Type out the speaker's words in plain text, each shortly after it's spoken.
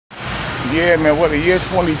Yeah, man, what the year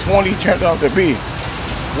 2020 turned out to be.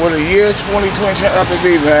 What the year 2020 turned out to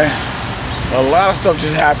be, man. A lot of stuff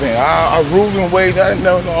just happened. I ruled in ways I didn't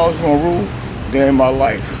never know I was going to rule in my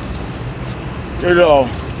life. You know,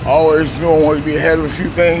 I always knew I wanted to be ahead of a few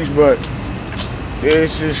things, but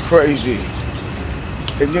it's just crazy.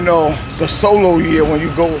 And you know, the solo year, when you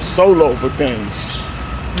go solo for things,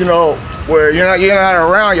 you know, where you're not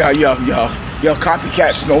around y'all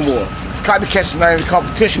copycats no more. Copycats is not even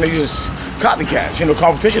competition, they just copycats. You know,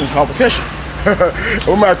 competition is competition.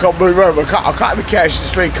 Remember, a copycat is a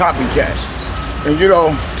straight copycat. And you know,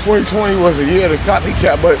 2020 was a year of the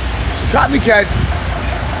copycat, but copycat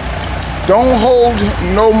don't hold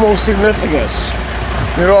no more significance,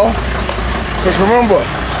 you know? Because remember,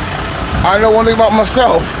 I know one thing about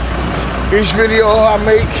myself. Each video I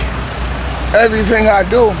make, everything I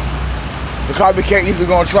do, the copycat either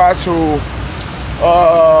gonna try to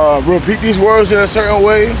repeat these words in a certain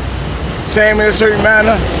way, say them in a certain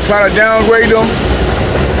manner, try to downgrade them.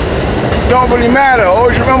 Don't really matter.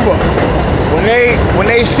 Always remember, when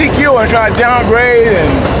they seek you and try to downgrade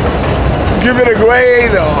and give it a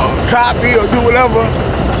grade or copy or do whatever,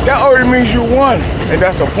 that already means you won, and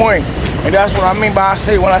that's the point. And that's what I mean by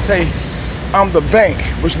when I say I'm the bank,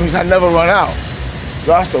 which means I never run out.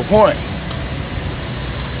 That's the point.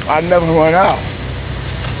 I never run out.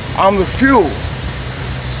 I'm the fuel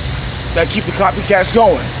that keep the copycats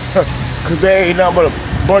going. Cause they ain't nothing but a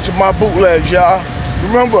bunch of my bootlegs, y'all.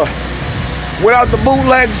 Remember, without the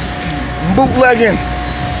bootlegging,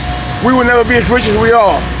 we would never be as rich as we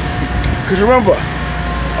are. Cause remember,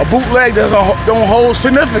 a bootleg don't hold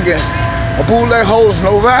significance. A bootleg holds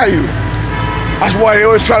no value. That's why they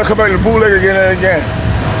always try to come back to the bootleg again and again.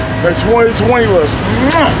 But 2020 was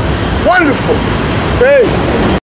wonderful. Peace.